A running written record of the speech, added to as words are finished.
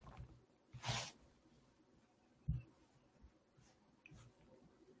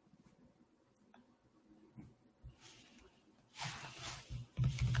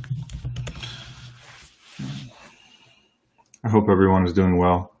I hope everyone is doing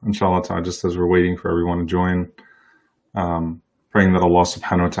well. Inshallah ta'ala, just as we're waiting for everyone to join, praying that Allah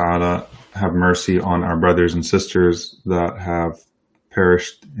subhanahu wa ta'ala have mercy on our brothers and sisters that have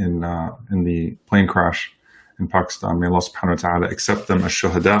perished in the plane crash in Pakistan. May Allah subhanahu wa ta'ala accept them as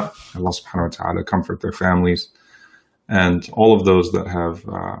shuhada. Allah subhanahu wa ta'ala comfort their families and all of those that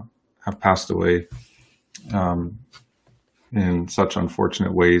have passed away in such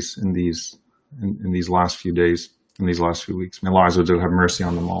unfortunate ways in these last few days, in these last few weeks. May Allah Azza wa Jalla have mercy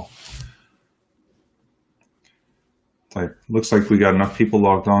on them all. Looks like we got enough people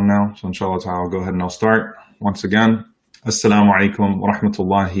logged on now, so inshallah ta'ala I'll go ahead and I'll start. Once again, Assalamu alaikum wa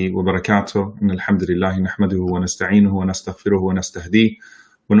rahmatullahi wa barakatuh. Inna alhamdulillahi nahmaduhu wa nasta'inuhu wa nastaghfiruhu wa nastahdihi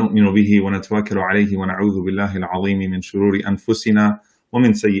wa nu'minu bihi wa natawakkalu alayhi wa na'udhu billahi al-'azimi min shururi anfusina wa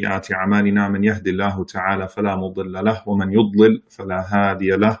min sayyiati a'malina. Man yahdihillahu ta'ala fala mudilla lahu wa man yudlil fala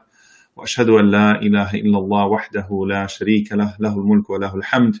hadiya lahu. وأشهد أن لا إله إلا الله وحده لا شريك له له الملك وله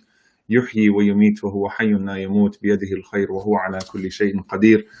الحمد يحيي ويميت وهو حي لا يموت بيده الخير وهو على كل شيء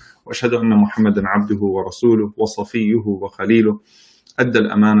قدير وأشهد أن محمدا عبده ورسوله وصفيه وخليله أدى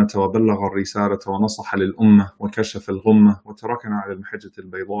الأمانة وبلغ الرسالة ونصح للأمة وكشف الغمة وتركنا على المحجة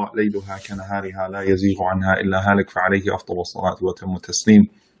البيضاء ليلها كنهارها لا يزيغ عنها إلا هالك فعليه أفضل الصلاة وتم التسليم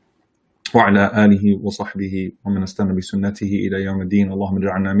وعلى آله وصحبه ومن استنى بسنته إلى يوم الدين. اللهم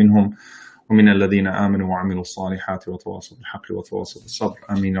اجعلنا منهم ومن الذين آمنوا وعملوا الصالحات وتواصوا بالحق وتواصوا بالصبر.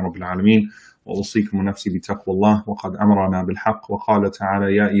 آمين يا رب العالمين. وأوصيكم ونفسي بتقوى الله وقد أمرنا بالحق وقال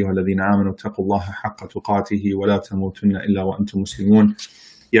تعالى يا أيها الذين آمنوا اتقوا الله حق تقاته ولا تموتن إلا وأنتم مسلمون.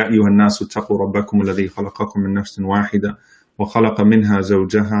 يا أيها الناس اتقوا ربكم الذي خلقكم من نفس واحدة وخلق منها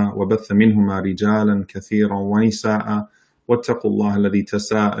زوجها وبث منهما رجالا كثيرا ونساء واتقوا الله الذي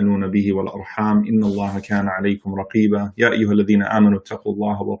تساءلون به والأرحام إن الله كان عليكم رقيبا. يا أيها الذين آمنوا اتقوا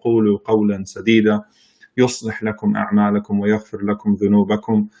الله وقولوا قولا سديدا يصلح لكم أعمالكم ويغفر لكم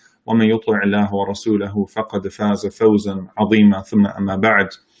ذنوبكم ومن يطع الله ورسوله فقد فاز فوزا عظيما. ثم أما بعد.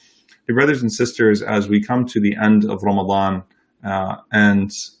 Dear brothers and sisters, as we come to the end of Ramadan,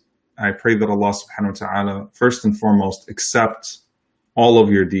 and I pray that Allah subhanahu wa ta'ala first and foremost accept all of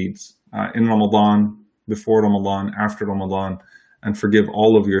your deeds in Ramadan, before Ramadan, after Ramadan, and forgive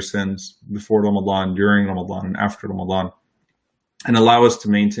all of your sins before Ramadan, during Ramadan, and after Ramadan, and allow us to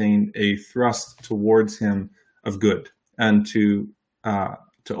maintain a thrust towards Him of good and to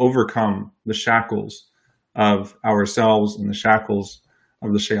overcome the shackles of ourselves and the shackles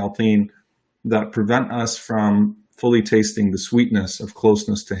of the shayateen that prevent us from fully tasting the sweetness of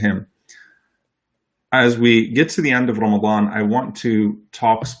closeness to Him. As we get to the end of Ramadan, I want to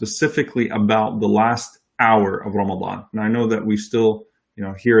talk specifically about the last hour of Ramadan. Now I know that we still,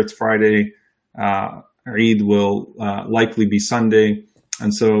 here it's Friday, Eid will likely be Sunday,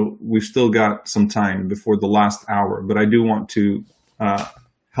 and so we've still got some time before the last hour. But I do want to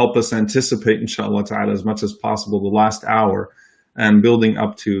help us anticipate, inshallah ta'ala, as much as possible the last hour and building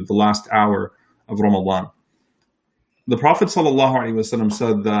up to the last hour of Ramadan. The Prophet ﷺ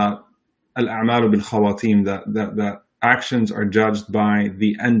said that al-a'malu bil-khawatim, that actions are judged by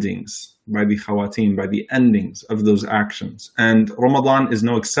the endings, by the khawatim, by the endings of those actions. And Ramadan is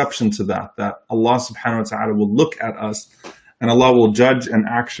no exception to that Allah subhanahu wa ta'ala will look at us and Allah will judge an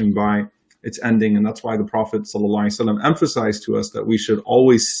action by its ending. And that's why the Prophet ﷺ emphasized to us that we should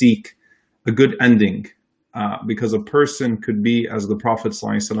always seek a good ending, because a person could be, as the Prophet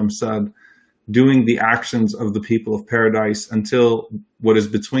ﷺ said, doing the actions of the people of paradise until what is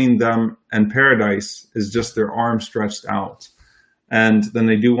between them and paradise is just their arm stretched out. And then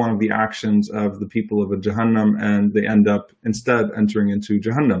they do one of the actions of the people of Jahannam and they end up instead entering into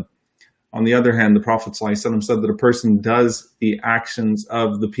Jahannam. On the other hand, the Prophet ﷺ said that a person does the actions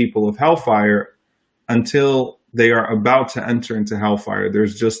of the people of hellfire until they are about to enter into hellfire.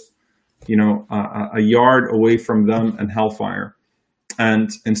 There's just, a yard away from them and hellfire. And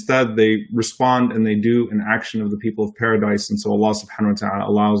instead they respond and they do an action of the people of paradise. And so Allah subhanahu wa ta'ala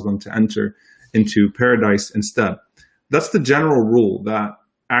allows them to enter into paradise instead. That's the general rule, that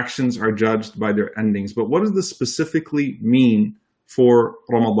actions are judged by their endings. But what does this specifically mean for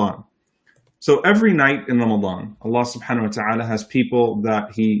Ramadan? So every night in Ramadan, Allah subhanahu wa ta'ala has people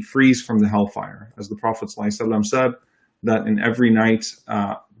that He frees from the hellfire. As the Prophet ﷺ said, that in every night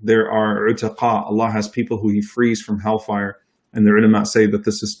there are utaqa. Allah has people who He frees from hellfire. And the ulama say that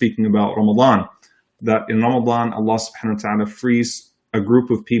this is speaking about Ramadan, that in Ramadan, Allah subhanahu wa ta'ala frees a group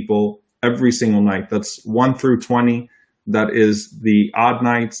of people every single night. That's 1 through 20. That is the odd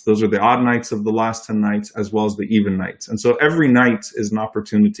nights. Those are the odd nights of the last 10 nights, as well as the even nights. And so every night is an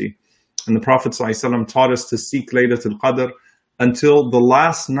opportunity. And the Prophet ﷺ taught us to seek Laylatul Qadr until the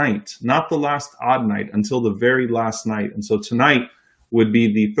last night, not the last odd night, until the very last night. And so tonight would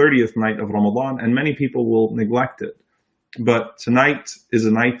be the 30th night of Ramadan, and many people will neglect it. But tonight is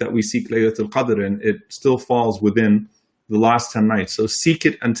a night that we seek Laylatul Qadr, and it still falls within the last 10 nights. So seek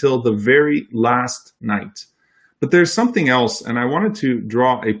it until the very last night. But there's something else, and I wanted to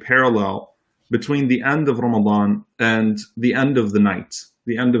draw a parallel between the end of Ramadan and the end of the night,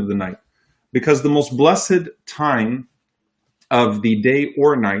 because the most blessed time of the day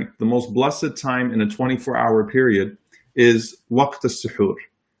or night, the most blessed time in a 24-hour period is waqt al-suhoor,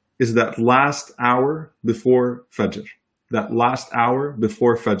 is that last hour before Fajr, that last hour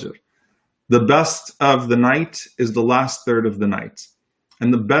before Fajr. The best of the night is the last third of the night.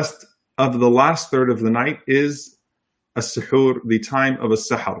 And the best of the last third of the night is as-suhoor, the time of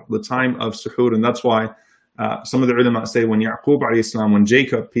as-sahar, the time of suhoor. And that's why some of the ulama say when Yaqub alayhi salam, when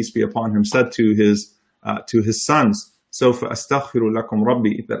Jacob, peace be upon him, said to his sons, "Sawfa astaghfiru lakum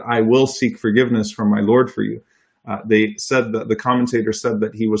rabbi," that I will seek forgiveness from my Lord for you. They said that the commentator said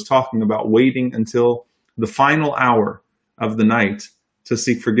that he was talking about waiting until the final hour of the night to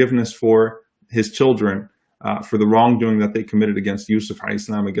seek forgiveness for his children for the wrongdoing that they committed against Yusuf alayhi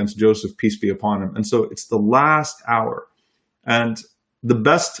salam, against Joseph, peace be upon him. And so it's the last hour. And the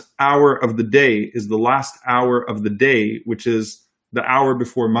best hour of the day is the last hour of the day, which is the hour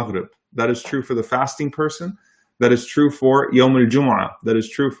before Maghrib. That is true for the fasting person. That is true for Yawm al-Jum'ah. That is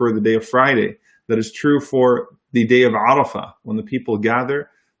true for the day of Friday. That is true for the day of Arafah, when the people gather.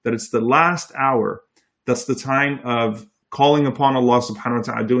 That it's the last hour. That's the time of calling upon Allah subhanahu wa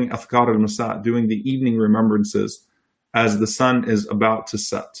ta'ala, doing Adhkar al-Masa, doing the evening remembrances as the sun is about to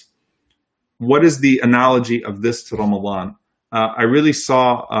set. What is the analogy of this to Ramadan? I really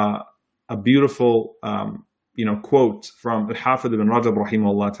saw a beautiful quote from Al-Hafidh ibn Rajab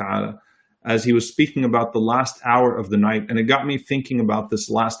rahimahullah ta'ala as he was speaking about the last hour of the night, and it got me thinking about this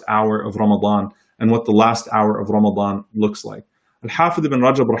last hour of Ramadan and what the last hour of Ramadan looks like. Al-Hafidh ibn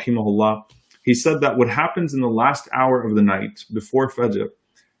Rajab rahimahullah, he said that what happens in the last hour of the night before Fajr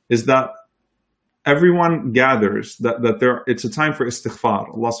is that everyone gathers, it's a time for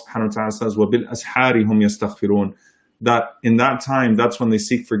istighfar. Allah subhanahu wa ta'ala says, وَبِالْأَسْحَارِ هُمْ يَسْتَغْفِرُونَ, that in that time, that's when they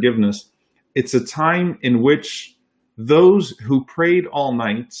seek forgiveness. It's a time in which those who prayed all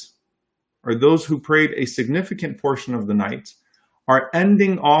night, or those who prayed a significant portion of the night, are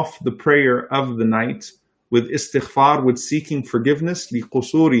ending off the prayer of the night with istighfar, with seeking forgiveness,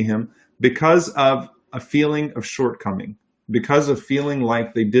 لِقُصُورِهِمْ, because of a feeling of shortcoming, because of feeling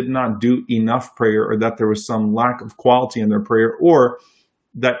like they did not do enough prayer, or that there was some lack of quality in their prayer, or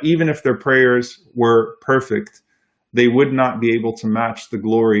that even if their prayers were perfect, they would not be able to match the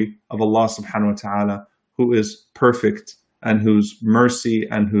glory of Allah subhanahu wa ta'ala, who is perfect and whose mercy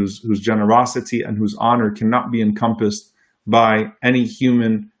and whose generosity and whose honor cannot be encompassed by any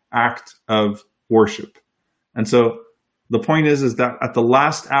human act of worship. And so the point is that at the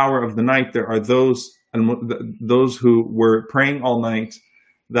last hour of the night, there are those who were praying all night,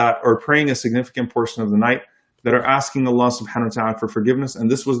 that are praying a significant portion of the night, that are asking Allah subhanahu wa ta'ala for forgiveness. And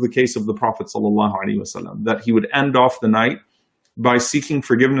this was the case of the Prophet sallallahu alaihi wasallam, that he would end off the night by seeking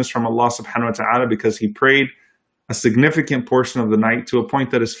forgiveness from Allah subhanahu wa ta'ala because he prayed a significant portion of the night to a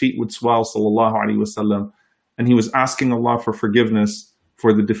point that his feet would swell, sallallahu alaihi wasallam, and he was asking Allah for forgiveness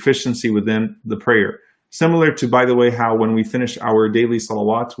for the deficiency within the prayer. Similar to, by the way, how when we finish our daily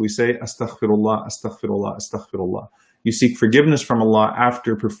salawat, we say, astaghfirullah, astaghfirullah, astaghfirullah. You seek forgiveness from Allah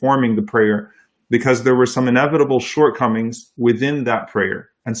after performing the prayer because there were some inevitable shortcomings within that prayer.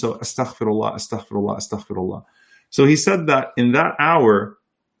 And so, astaghfirullah, astaghfirullah, astaghfirullah. So he said that in that hour,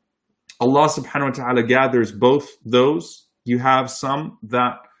 Allah subhanahu wa ta'ala gathers both those. You have some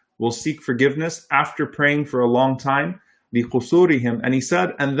that will seek forgiveness after praying for a long time, لِقُصُورِهِمْ, and he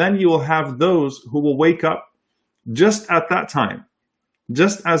said, and then you will have those who will wake up just at that time,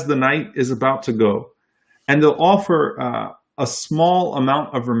 just as the night is about to go, and they'll offer a small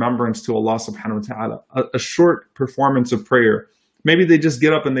amount of remembrance to Allah subhanahu wa ta'ala, a short performance of prayer. Maybe they just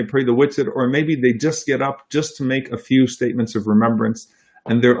get up and they pray the witr, or maybe they just get up just to make a few statements of remembrance,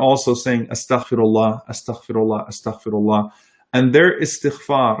 and they're also saying astaghfirullah, astaghfirullah, astaghfirullah, and their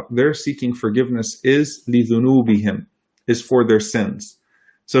istighfar, their seeking forgiveness is لِذُنُوبِهِمْ, is for their sins.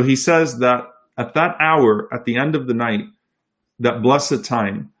 So he says that at that hour, at the end of the night, that blessed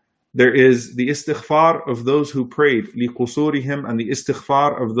time, there is the istighfar of those who prayed, لِقُصُورِهِمْ, and the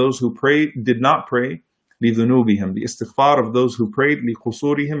istighfar of those who did not pray, لِذُنُوبِهِمْ, the istighfar of those who prayed,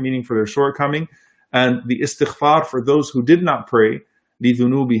 لِقُصُورِهِمْ, meaning for their shortcoming, and the istighfar for those who did not pray,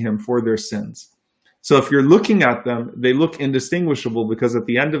 لِذُنُوبِهِمْ, for their sins. So if you're looking at them, they look indistinguishable because at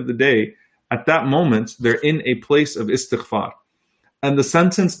the end of the day, at that moment, they're in a place of istighfar. And the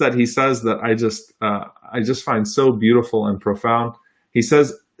sentence that he says that I just find so beautiful and profound. He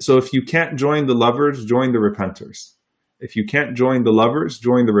says, so if you can't join the lovers, join the repenters. If you can't join the lovers,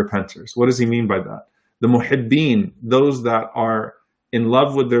 join the repenters. What does he mean by that? The muhibbeen, those that are in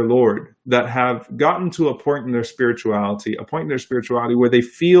love with their Lord, that have gotten to a point in their spirituality, where they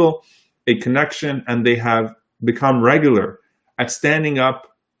feel a connection and they have become regular at standing up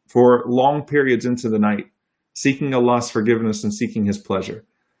for long periods into the night, seeking Allah's forgiveness and seeking His pleasure.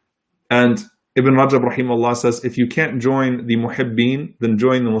 And Ibn Rajab rahimahullah says, if you can't join the muhibbeen, then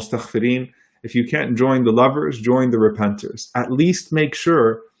join the mustaghfireen. If you can't join the lovers, join the repenters. At least make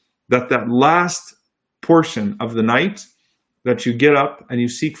sure that that last portion of the night that you get up and you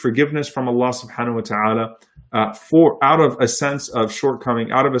seek forgiveness from Allah subhanahu wa ta'ala out of a sense of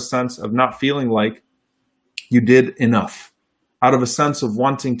shortcoming, out of a sense of not feeling like you did enough, out of a sense of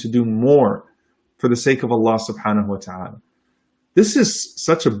wanting to do more for the sake of Allah subhanahu wa ta'ala. This is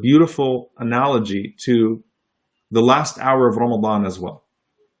such a beautiful analogy to the last hour of Ramadan as well.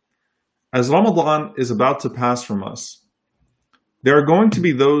 As Ramadan is about to pass from us, there are going to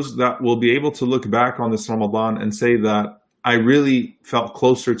be those that will be able to look back on this Ramadan and say that I really felt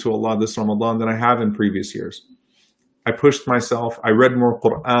closer to Allah this Ramadan than I have in previous years. I pushed myself. I read more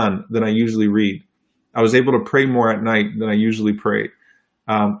Quran than I usually read. I was able to pray more at night than I usually pray.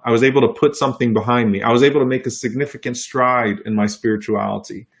 I was able to put something behind me. I was able to make a significant stride in my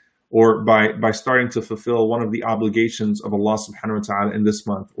spirituality, or by starting to fulfill one of the obligations of Allah subhanahu wa ta'ala in this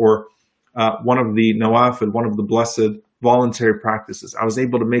month, or one of the nawafil, one of the blessed voluntary practices. I was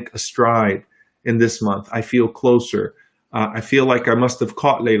able to make a stride in this month. I feel closer. I feel like I must have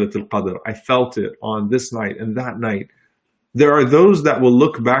caught Laylatul Qadr. I felt it on this night and that night. There are those that will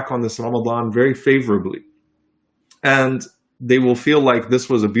look back on this Ramadan very favorably, and they will feel like this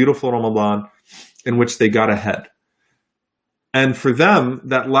was a beautiful Ramadan in which they got ahead. And for them,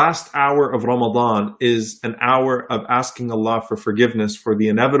 that last hour of Ramadan is an hour of asking Allah for forgiveness for the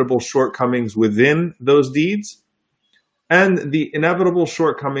inevitable shortcomings within those deeds and the inevitable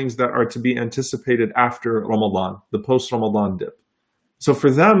shortcomings that are to be anticipated after Ramadan, the post-Ramadan dip. So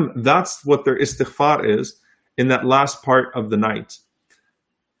for them, that's what their istighfar is in that last part of the night.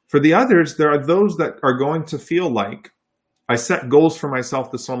 For the others, there are those that are going to feel like, I set goals for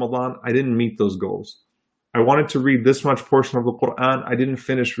myself this Ramadan, I didn't meet those goals. I wanted to read this much portion of the Quran, I didn't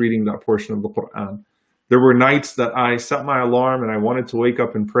finish reading that portion of the Quran. There were nights that I set my alarm and I wanted to wake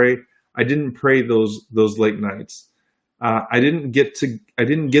up and pray. I didn't pray those late nights. I didn't get the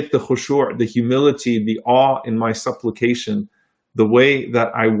khushu', the humility, the awe in my supplication, the way that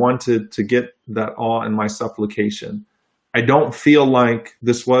I wanted to get that awe in my supplication. I don't feel like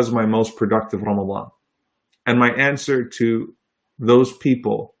this was my most productive Ramadan. And my answer to those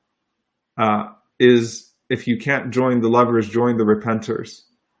people is, if you can't join the lovers, join the repenters.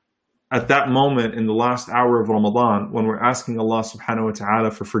 At that moment in the last hour of Ramadan, when we're asking Allah subhanahu wa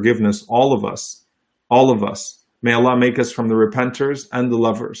ta'ala for forgiveness, all of us, may Allah make us from the repenters and the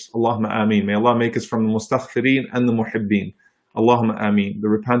lovers. Allahumma ameen. May Allah make us from the mustaghfireen and the muhibbeen. Allahumma ameen. The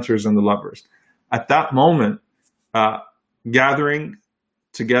repenters and the lovers. At that moment, gathering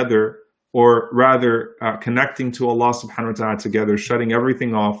together, or rather connecting to Allah subhanahu wa ta'ala together, shutting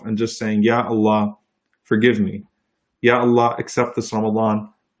everything off and just saying, Ya Allah, forgive me. Ya Allah, accept this Ramadan.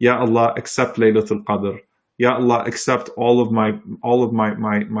 Ya Allah, accept Laylatul Qadr. Ya Allah, accept all of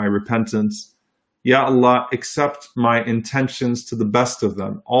my repentance. Ya Allah, accept my intentions to the best of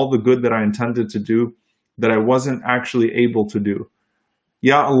them, all the good that I intended to do that I wasn't actually able to do.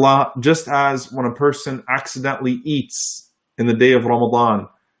 Ya Allah, just as when a person accidentally eats in the day of Ramadan,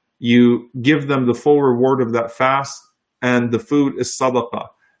 you give them the full reward of that fast, and the food is sadaqah.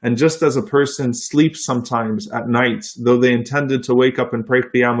 And just as a person sleeps sometimes at night, though they intended to wake up and pray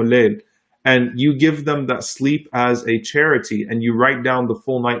Qiyamul Layl, and you give them that sleep as a charity, and you write down the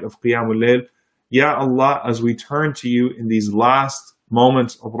full night of Qiyamul Layl, Ya Allah, as we turn to you in these last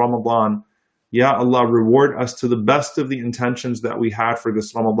moments of Ramadan, Ya Allah, reward us to the best of the intentions that we had for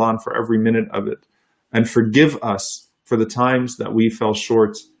this Ramadan, for every minute of it, and forgive us for the times that we fell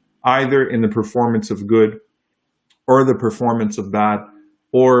short, either in the performance of good or the performance of bad,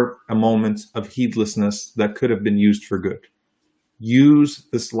 or a moment of heedlessness that could have been used for good. Use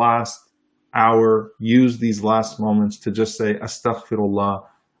this last hour, use these last moments to just say, Astaghfirullah,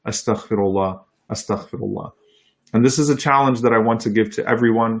 Astaghfirullah, Astaghfirullah. And this is a challenge that I want to give to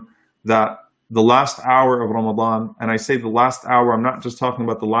everyone, that the last hour of Ramadan, and I say the last hour, I'm not just talking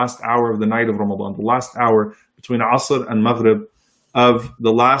about the last hour of the night of Ramadan, the last hour between Asr and Maghrib of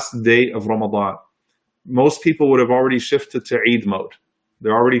the last day of Ramadan. Most people would have already shifted to Eid mode.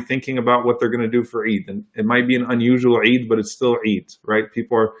 They're already thinking about what they're going to do for Eid. And it might be an unusual Eid, but it's still Eid, right?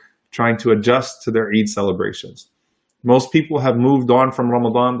 People are trying to adjust to their Eid celebrations. Most people have moved on from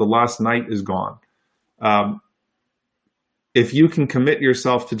Ramadan. The last night is gone. If you can commit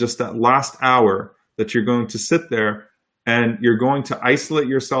yourself to just that last hour that you're going to sit there and you're going to isolate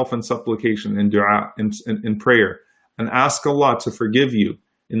yourself in supplication, in dua, in prayer, and ask Allah to forgive you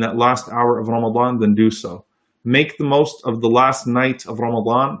in that last hour of Ramadan, then do so. Make the most of the last night of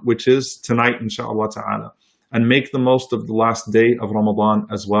Ramadan, which is tonight, inshaAllah ta'ala. And make the most of the last day of Ramadan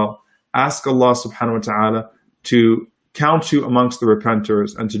as well. Ask Allah subhanahu wa ta'ala to count you amongst the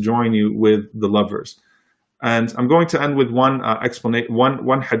repenters and to join you with the lovers. And I'm going to end with one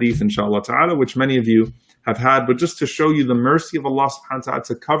hadith, inshaAllah ta'ala, which many of you have had, but just to show you the mercy of Allah subhanahu wa ta'ala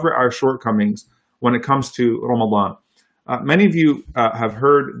to cover our shortcomings when it comes to Ramadan. Many of you have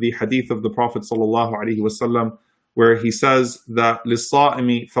heard the hadith of the Prophet sallallahu alaihi wasallam, where he says that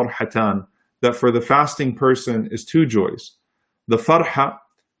لِلصَّائِمِ فَرْحَتَانِ, that for the fasting person is two joys. The farha,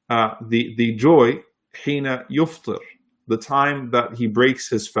 the joy, حِينَ يُفْطِرُ, the time that he breaks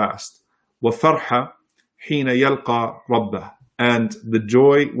his fast. وَفَرْحَ حِينَ يَلْقَى رَبَّهُ, and the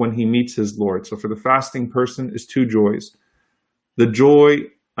joy when he meets his Lord. So for the fasting person is two joys. The joy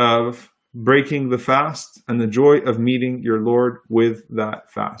of breaking the fast and the joy of meeting your Lord with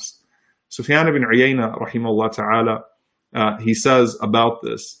that fast. Sufyan ibn Uyayna rahimahullah ta'ala, he says about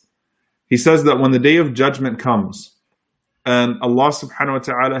this, he says that when the day of judgment comes and Allah subhanahu wa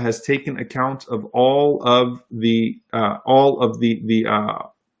ta'ala has taken account of all of the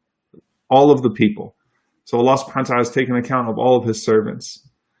people. So Allah subhanahu wa ta'ala has taken account of all of his servants.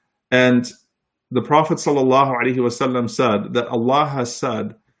 And the Prophet sallallahu alaihi wasallam said that Allah has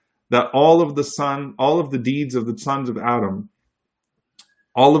said that all of the deeds of the sons of Adam,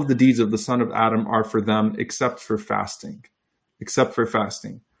 all of the deeds of the son of Adam are for them except for fasting. Except for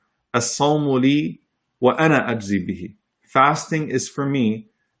fasting. As-sawmu li wa ana ajzi bihi. Fasting is for me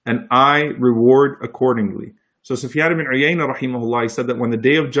and I reward accordingly. So Sufyan ibn Uyayna rahimahullah, he said that when the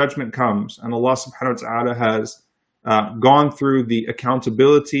day of judgment comes and Allah subhanahu wa ta'ala has gone through the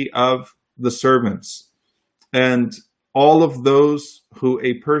accountability of the servants and all of those who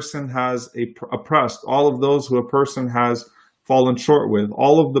a person has oppressed, all of those who a person has fallen short with,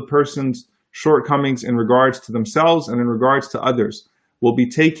 all of the person's shortcomings in regards to themselves and in regards to others will be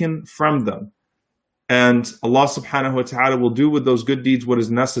taken from them. And Allah subhanahu wa ta'ala will do with those good deeds what is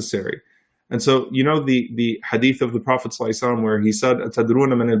necessary. And so, you know the hadith of the Prophet ﷺ where he said,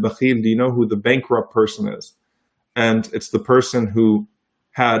 "Atadruna man al-bakhil," do you know who the bankrupt person is? And it's the person who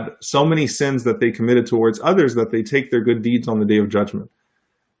had so many sins that they committed towards others that they take their good deeds on the day of judgment.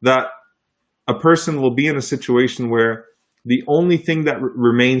 That a person will be in a situation where the only thing that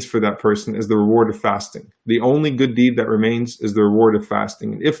remains for that person is the reward of fasting. The only good deed that remains is the reward of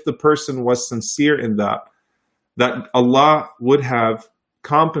fasting. And if the person was sincere in that Allah would have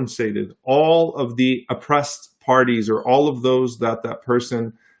compensated all of the oppressed parties or all of those that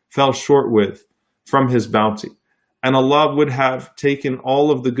person fell short with from his bounty. And Allah would have taken all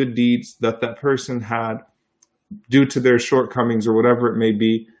of the good deeds that person had due to their shortcomings or whatever it may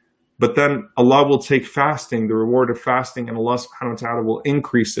be. But then Allah will take fasting, the reward of fasting, and Allah subhanahu wa ta'ala will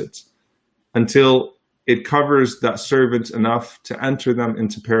increase it until it covers that servant enough to enter them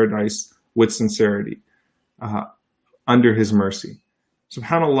into paradise with sincerity under His mercy.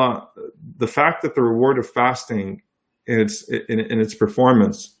 SubhanAllah, the fact that the reward of fasting in its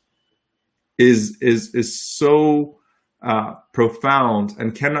performance is so profound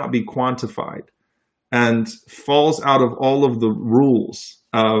and cannot be quantified and falls out of all of the rules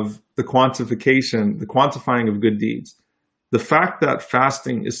of the quantifying of good deeds. The fact that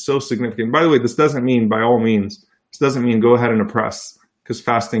fasting is so significant. By the way, this doesn't mean, by all means, this doesn't mean go ahead and oppress because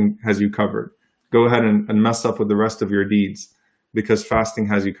fasting has you covered. Go ahead and mess up with the rest of your deeds because fasting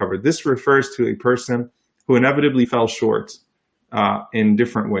has you covered. This refers to a person who inevitably fell short in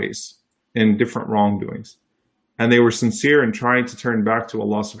different ways, in different wrongdoings. And they were sincere in trying to turn back to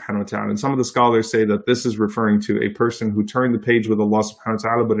Allah subhanahu wa ta'ala. And some of the scholars say that this is referring to a person who turned the page with Allah subhanahu wa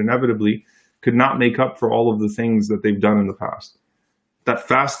ta'ala, but inevitably could not make up for all of the things that they've done in the past. That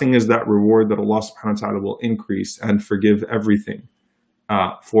fasting is that reward that Allah subhanahu wa ta'ala will increase and forgive everything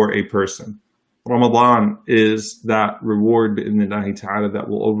for a person. Ramadan is that reward bi'idhnillahi ta'ala that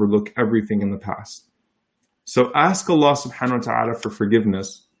will overlook everything in the past. So ask Allah subhanahu wa ta'ala for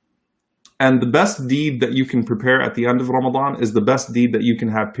forgiveness. And the best deed that you can prepare at the end of Ramadan is the best deed that you can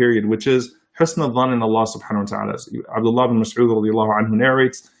have, period, which is husn al-dhan in Allah subhanahu wa ta'ala. Abdullah bin Mas'ud radiallahu anhu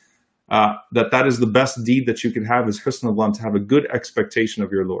narrates that is the best deed that you can have is husn al-dhan, to have a good expectation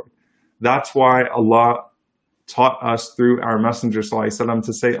of your Lord. That's why Allah taught us through our Messenger ﷺ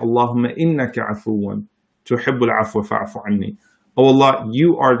to say, Allahumma innaka afuwan tuhibbul afwa fa'fu anni. Oh Allah,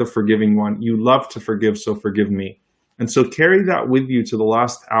 you are the forgiving one. You love to forgive, so forgive me. And so carry that with you to the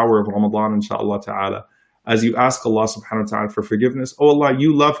last hour of Ramadan, inshaAllah ta'ala, as you ask Allah subhanahu wa ta'ala for forgiveness. Oh Allah,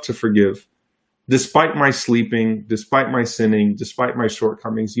 you love to forgive. Despite my sleeping, despite my sinning, despite my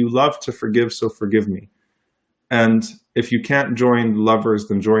shortcomings, you love to forgive, so forgive me. And if you can't join the lovers,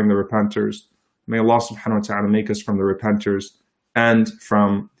 then join the repenters. May Allah subhanahu wa ta'ala make us from the repenters and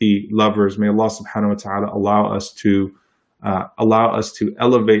from the lovers. May Allah subhanahu wa ta'ala allow us to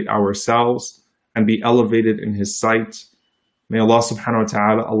elevate ourselves and be elevated in His sight. May Allah subhanahu wa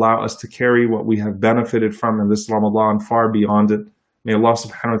ta'ala allow us to carry what we have benefited from in this Ramadan far beyond it. May Allah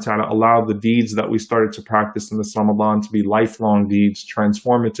subhanahu wa ta'ala allow the deeds that we started to practice in this Ramadan to be lifelong deeds,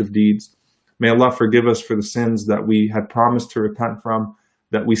 transformative deeds. May Allah forgive us for the sins that we had promised to repent from,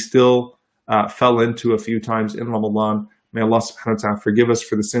 that we still fell into a few times in Ramadan. May Allah subhanahu wa ta'ala forgive us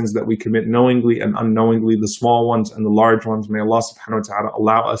for the sins that we commit knowingly and unknowingly, the small ones and the large ones. May Allah subhanahu wa ta'ala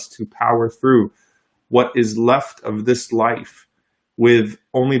allow us to power through what is left of this life with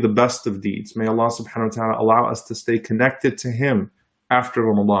only the best of deeds. May Allah subhanahu wa ta'ala allow us to stay connected to Him after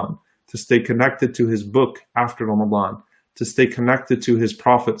Ramadan, to stay connected to His book after Ramadan, to stay connected to His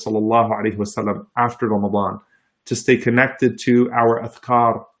Prophet sallallahu alaihi wasallam after Ramadan, to stay connected to our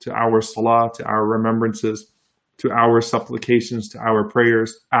adhkar, to our salah, to our remembrances, to our supplications, to our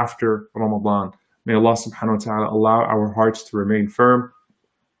prayers after Ramadan. May Allah subhanahu wa ta'ala allow our hearts to remain firm.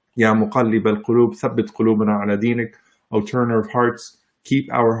 Ya muqallib al-qulub, thabbit qulubana ala dinik. O turner of hearts, keep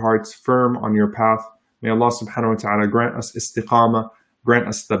our hearts firm on your path. May Allah subhanahu wa ta'ala grant us istiqamah, grant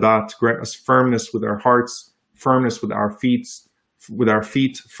us thabat, grant us firmness with our hearts, firmness with our feet,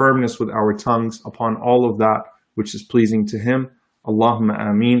 firmness with our tongues upon all of that which is pleasing to Him. Allahumma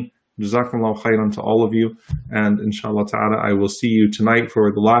ameen. Jazakumullahu khairan to all of you. And inshallah ta'ala, I will see you tonight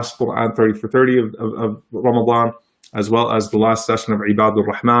for the last Quran 30 for 30 of Ramadan, as well as the last session of Ibadur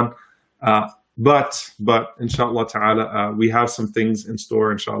Rahman. But inshallah ta'ala, we have some things in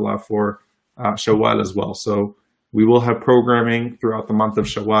store, inshallah, for Shawwal as well. So we will have programming throughout the month of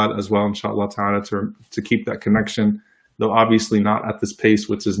Shawwal as well, inshallah ta'ala, to keep that connection, though obviously not at this pace,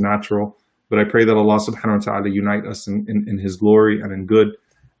 which is natural. But I pray that Allah subhanahu wa ta'ala unite us in His glory and in good.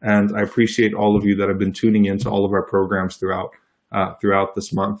 And I appreciate all of you that have been tuning into all of our programs throughout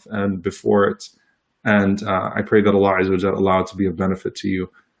this month and before it. And I pray that Allah Azza wa Jalla allow it to be of benefit to you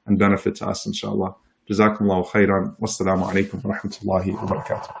and benefit to us, inshallah. Jazakumullahu khairan. Wassalamu alaikum wa rahmatullahi wa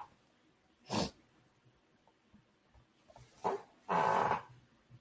barakatuh.